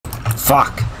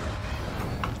Fuck!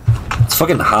 It's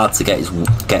fucking hard to get his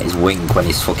wing when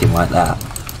he's fucking like that. In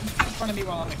front of me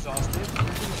while I'm exhausted. You're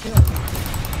gonna kill me.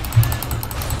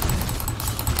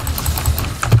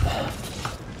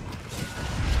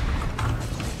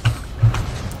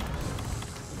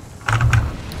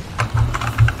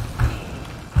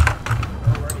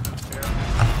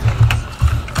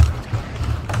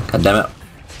 God damn it.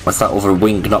 What's that other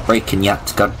wing not breaking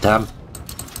yet? God damn.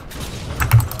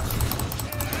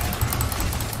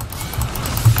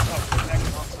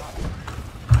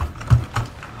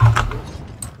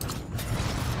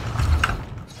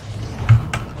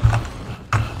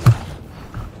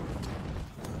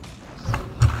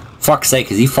 Fuck's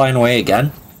sake, is he flying away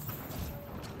again?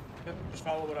 Yep, just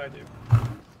follow what I do.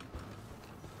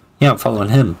 Yeah, I'm following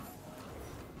him.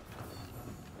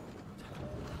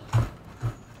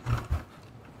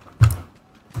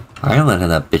 I ain't letting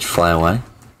that bitch fly away.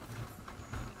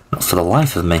 Not for the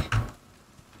life of me.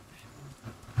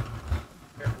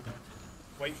 Careful.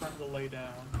 Wait for him to lay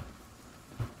down.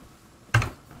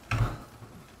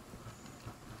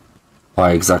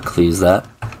 Why exactly is that?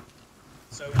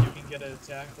 So you can get an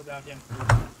attack without him.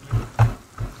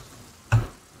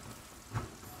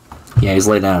 Yeah, he's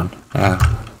laid down. Yeah.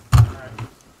 Alright.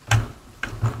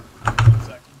 1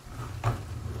 second.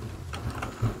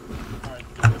 Alright,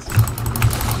 do this.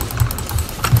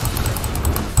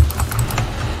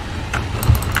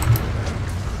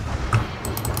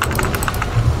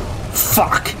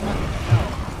 Fuck!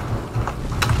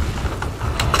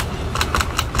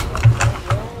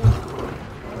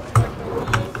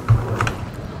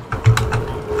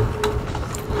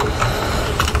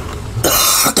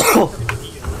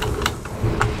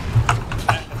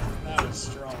 That was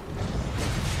strong.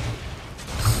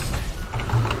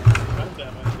 God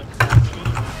damn it.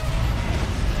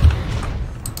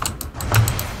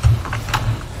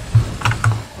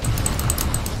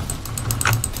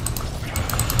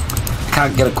 I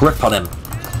can't get a grip on him.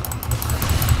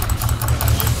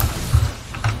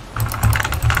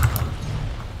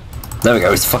 There we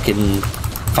go, he's fucking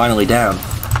finally down.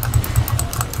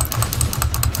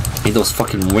 Need those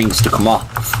fucking wings to come off.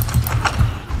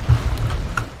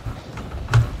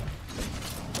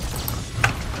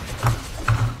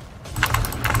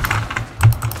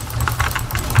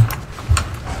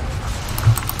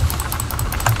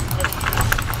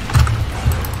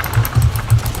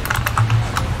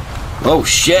 Oh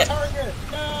shit! Target!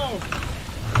 No!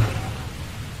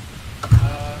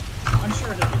 I'm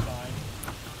sure he'll be fine.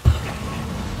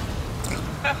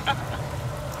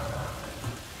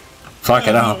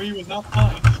 Fucking hell. No, he was not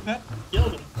fine. That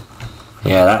killed him.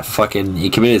 Yeah, that fucking... he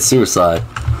committed suicide.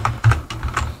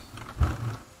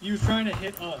 He was trying to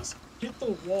hit us. Hit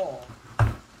the wall.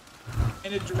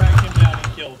 And it dragged him down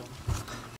and killed him.